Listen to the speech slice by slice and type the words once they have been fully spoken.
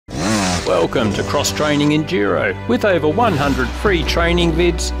Welcome to Cross Training Enduro, with over 100 free training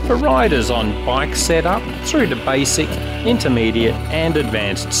vids for riders on bike setup through to basic, intermediate and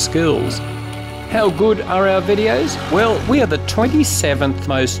advanced skills. How good are our videos? Well, we are the 27th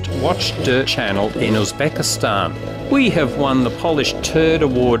most watched dirt channel in Uzbekistan. We have won the Polished Turd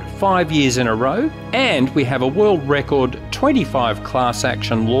Award 5 years in a row, and we have a world record 25 class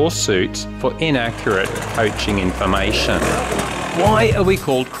action lawsuits for inaccurate coaching information. Why are we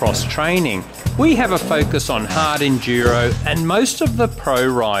called cross training? We have a focus on hard enduro, and most of the pro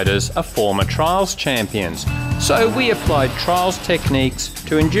riders are former trials champions. So we applied trials techniques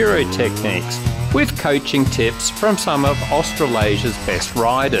to enduro techniques, with coaching tips from some of Australasia's best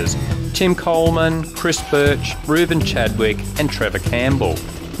riders: Tim Coleman, Chris Birch, Ruben Chadwick and Trevor Campbell.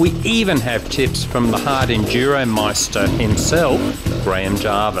 We even have tips from the hard enduro meister himself, Graham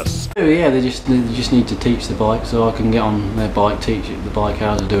Jarvis. Yeah, they just need to teach the bike so I can get on their bike, teach the bike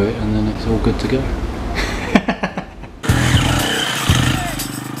how to do it, and then it's all good to go.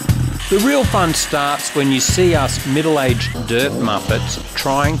 The real fun starts when you see us middle-aged dirt muppets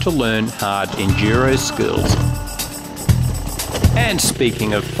trying to learn hard enduro skills. And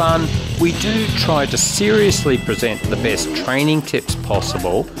speaking of fun, we do try to seriously present the best training tips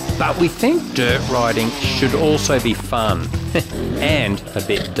possible, but we think dirt riding should also be fun and a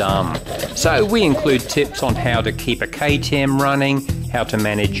bit dumb. So we include tips on how to keep a KTM running, how to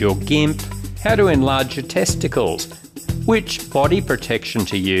manage your GIMP, how to enlarge your testicles, which body protection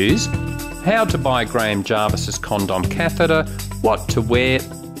to use, how to buy Graham Jarvis's condom catheter, what to wear,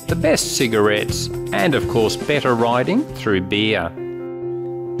 the best cigarettes, and of course better riding through beer.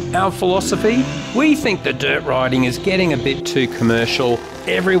 Our philosophy? We think that dirt riding is getting a bit too commercial.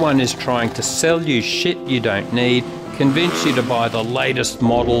 Everyone is trying to sell you shit you don't need, convince you to buy the latest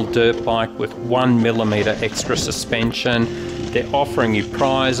model dirt bike with 1mm extra suspension. They're offering you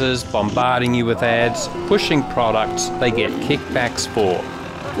prizes, bombarding you with ads, pushing products they get kickbacks for.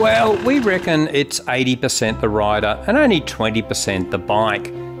 Well, we reckon it's 80% the rider and only 20% the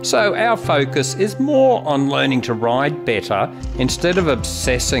bike. So our focus is more on learning to ride better instead of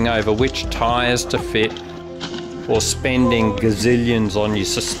obsessing over which tyres to fit or spending gazillions on your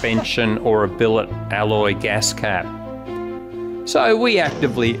suspension or a billet alloy gas cap. So we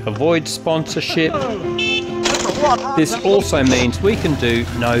actively avoid sponsorship. This also means we can do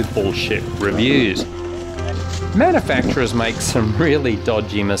no bullshit reviews. Manufacturers make some really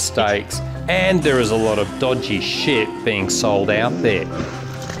dodgy mistakes, and there is a lot of dodgy shit being sold out there.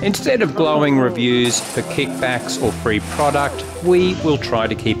 Instead of glowing reviews for kickbacks or free product, we will try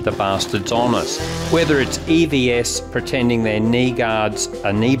to keep the bastards honest. Whether it's EVS pretending their knee guards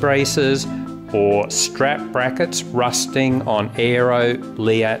are knee braces, or strap brackets rusting on Aero,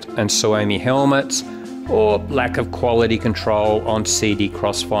 Liat and Suomi helmets, or lack of quality control on CD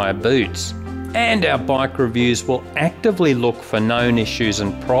Crossfire boots. And our bike reviews will actively look for known issues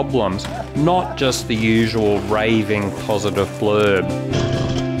and problems, not just the usual raving positive blurb.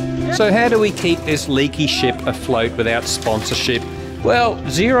 So how do we keep this leaky ship afloat without sponsorship? Well,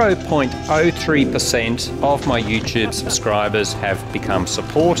 0.03% of my YouTube subscribers have become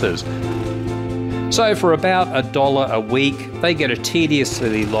supporters. So for about $1 a week, they get a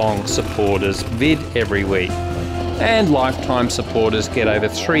tediously long supporters vid every week. And lifetime supporters get over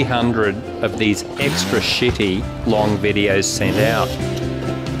 300 of these extra shitty long videos sent out.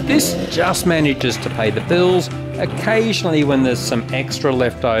 This just manages to pay the bills. Occasionally, when there's some extra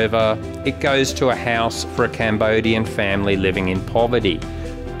left over, it goes to a house for a Cambodian family living in poverty.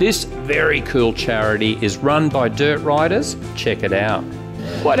 This very cool charity is run by dirt riders. Check it out.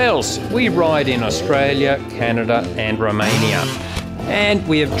 What else? We ride in Australia, Canada and Romania. And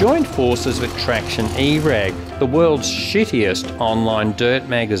we have joined forces with Traction E-Rag, the world's shittiest online dirt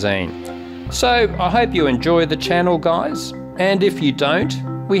magazine. So I hope you enjoy the channel, guys. And if you don't,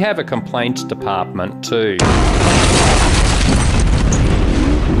 we have a complaints department too.